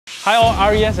Hi all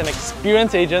RES and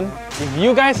experienced agent. If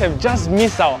you guys have just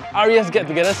missed our RES Get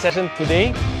Together session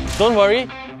today, don't worry,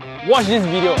 watch this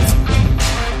video.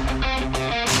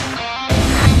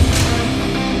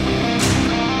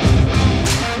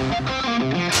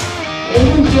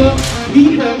 Over here,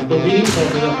 we have the winning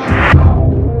formula.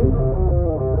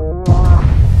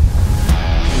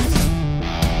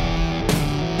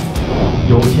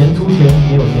 有钱出钱，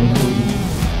没有钱出力。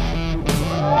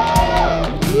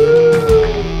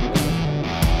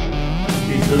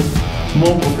Cases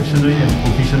more professionally and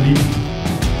proficiently.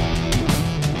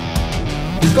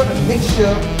 You've got to make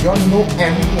sure you all know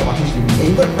everything about HDB and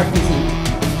you've got to practice it.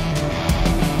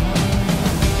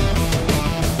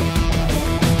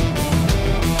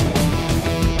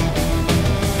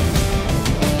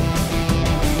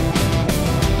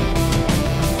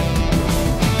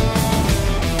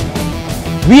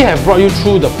 We have brought you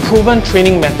through the proven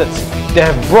training methods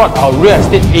that have brought our real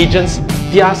estate agents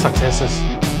their successes.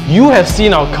 You have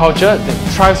seen our culture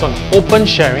that thrives on open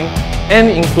sharing and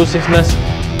inclusiveness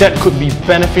that could be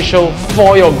beneficial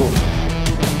for your growth.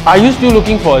 Are you still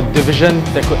looking for a division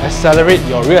that could accelerate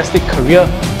your real estate career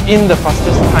in the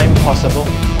fastest time possible?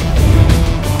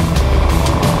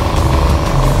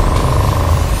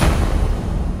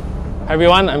 Hi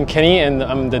everyone, I'm Kenny and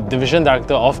I'm the Division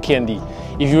Director of K&D.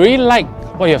 If you really like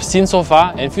what you have seen so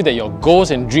far and feel that your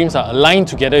goals and dreams are aligned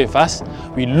together with us,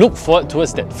 we look forward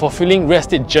towards that fulfilling real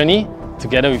estate journey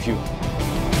together with you.